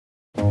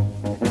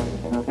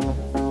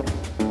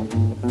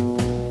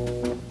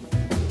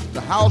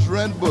house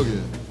rent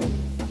boogie.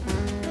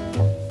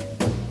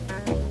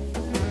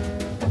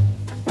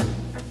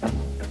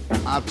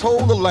 I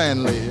told the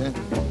landlady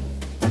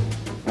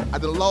I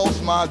had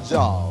lost my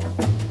job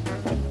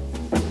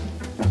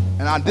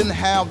and I didn't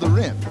have the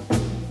rent.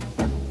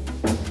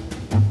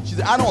 She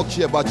said, I don't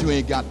care about you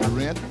ain't got the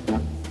rent.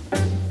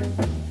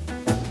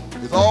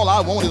 Because all I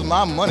want is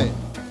my money.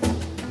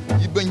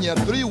 You've been here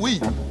 3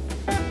 weeks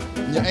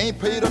and you ain't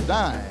paid a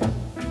dime.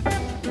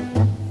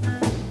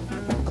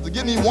 I said,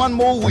 give me 1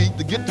 more week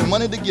to get the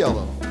money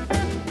together.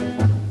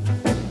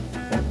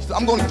 She said,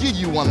 I'm gonna give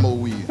you 1 more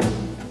week.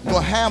 You're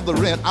gonna have the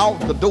rent out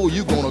the door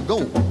you're gonna go.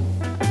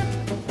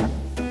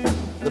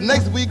 The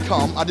next week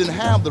come, I didn't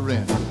have the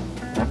rent.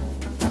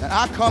 And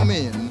I come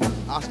in,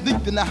 I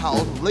sneaked in the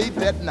house late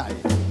that night.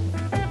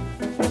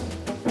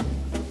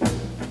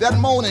 That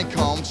morning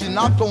come, she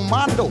knocked on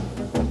my door.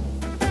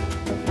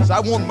 Said, I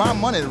want my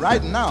money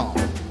right now.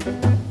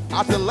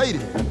 I said, lady,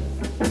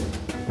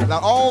 now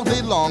all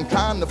day long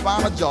trying to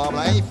find a job and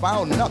I ain't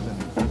found nothing.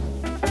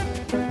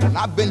 And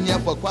I've been here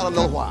for quite a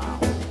little while.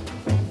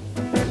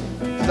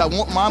 She said, I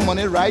want my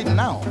money right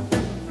now.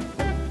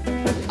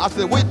 I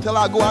said, wait till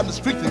I go out in the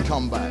streets and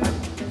come back.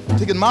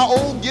 Taking my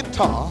old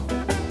guitar,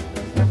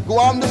 go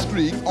out in the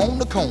street on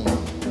the corner.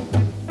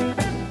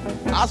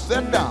 I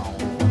sat down.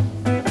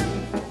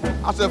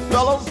 I said,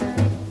 fellas,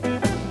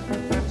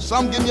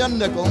 some give me a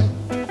nickel,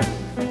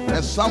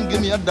 and some give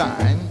me a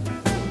dime,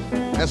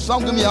 and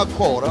some give me a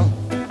quarter,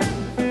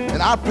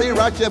 and I play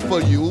right there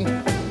for you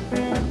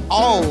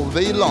all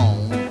day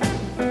long,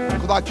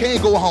 because I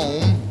can't go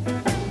home.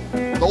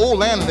 The old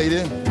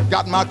landlady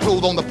got my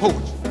clothes on the porch.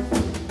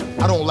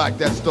 I don't like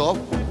that stuff.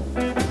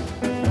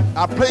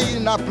 I played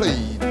and I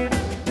played.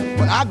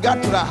 When I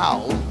got to the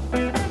house,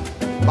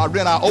 my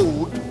rent I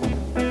owed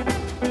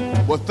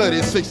was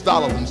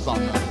 $36 and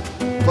something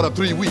for the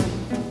 3 weeks.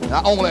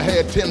 I only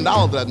had $10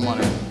 of that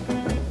money.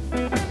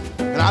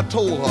 And I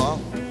told her,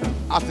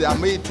 I said, I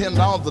made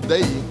 $10 a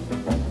day.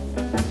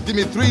 Give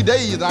me 3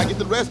 days and I get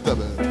the rest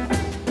of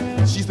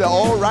it. She said,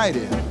 all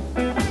righty.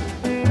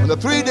 When the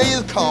 3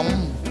 days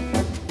come,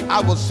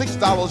 I was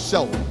 $6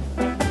 short.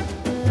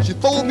 She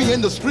threw me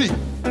in the street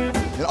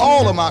in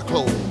all of my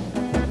clothes.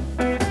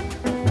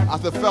 I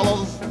said,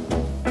 fellas,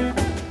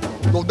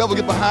 don't never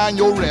get behind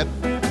your rent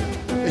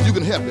if you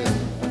can help it,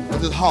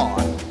 because it's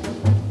hard.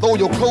 Throw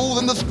your clothes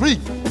in the street.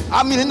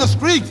 I mean in the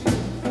street,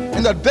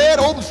 in the dead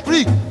open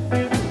street.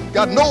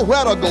 Got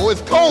nowhere to go,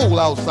 it's cold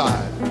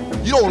outside.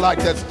 You don't like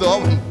that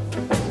stuff.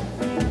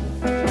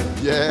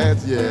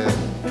 Yes, yes.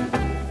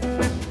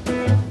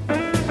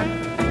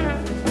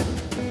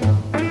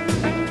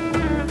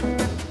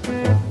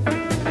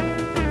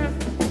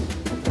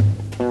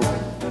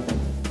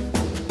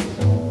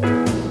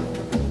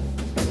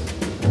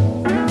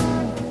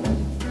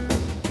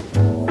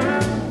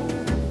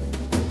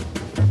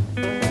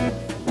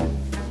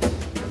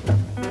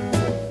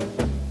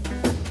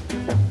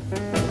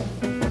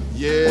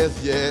 Yes,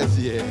 yes,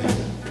 yes.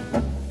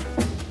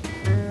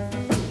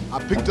 I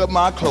picked up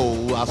my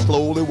clothes, I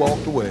slowly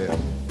walked away.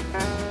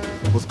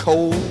 It was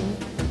cold,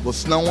 it was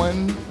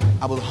snowing,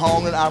 I was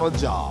hungry out of a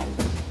job.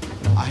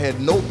 I had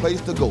no place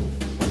to go.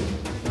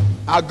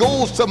 I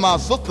goes to my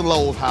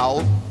sister-in-law's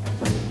house.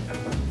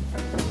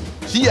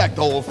 She acted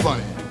all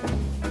funny.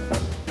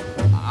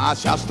 I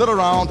stood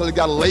around till it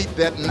got late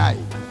that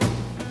night.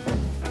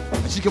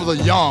 And she kept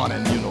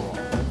yarning, you know.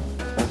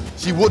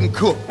 She wouldn't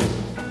cook.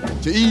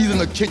 She eat in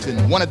the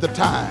kitchen one at a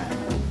time,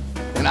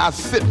 and I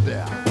sit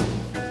there.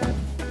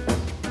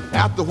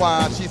 After a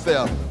while, she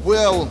said,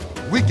 well,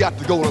 we got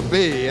to go to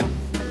bed.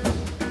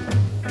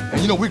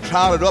 And you know, we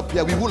crowded up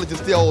here. We would let you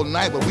stay all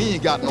night, but we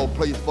ain't got no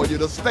place for you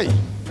to stay.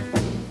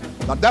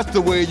 Now, that's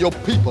the way your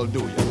people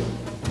do you.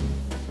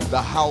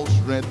 The house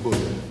rent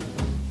boogie.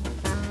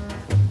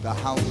 The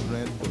house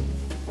rent boogie.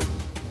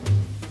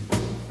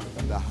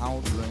 The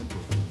house rent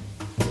boogie.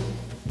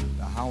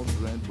 The house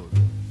rent boogie.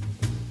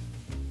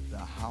 The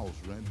house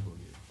rent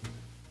boogie.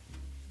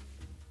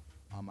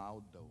 I'm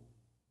outdoors.